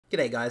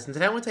G'day guys, and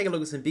today I want to take a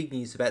look at some big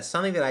news about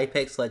something that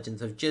Apex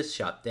Legends have just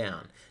shut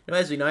down. Now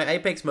as we know,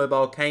 Apex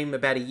Mobile came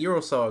about a year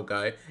or so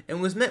ago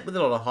and was met with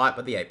a lot of hype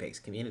by the Apex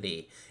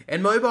community.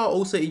 And Mobile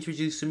also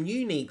introduced some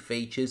unique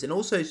features and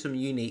also some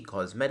unique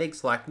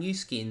cosmetics like new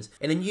skins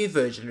and a new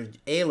version of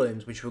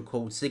heirlooms which were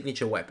called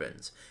signature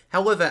weapons.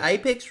 However,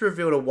 Apex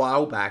revealed a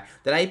while back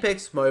that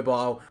Apex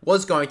Mobile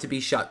was going to be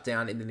shut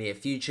down in the near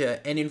future,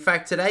 and in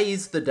fact today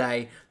is the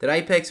day that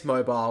Apex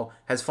Mobile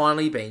has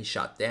finally been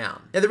shut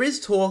down. Now there is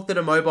talk that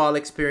a mobile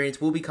experience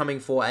will be coming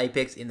for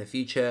Apex in the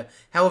future,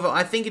 however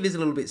I think it is a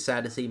little bit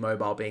sad to see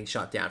mobile being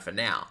shut down for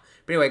now.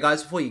 But anyway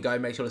guys, before you go,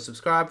 make sure to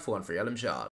subscribe for one free item shot.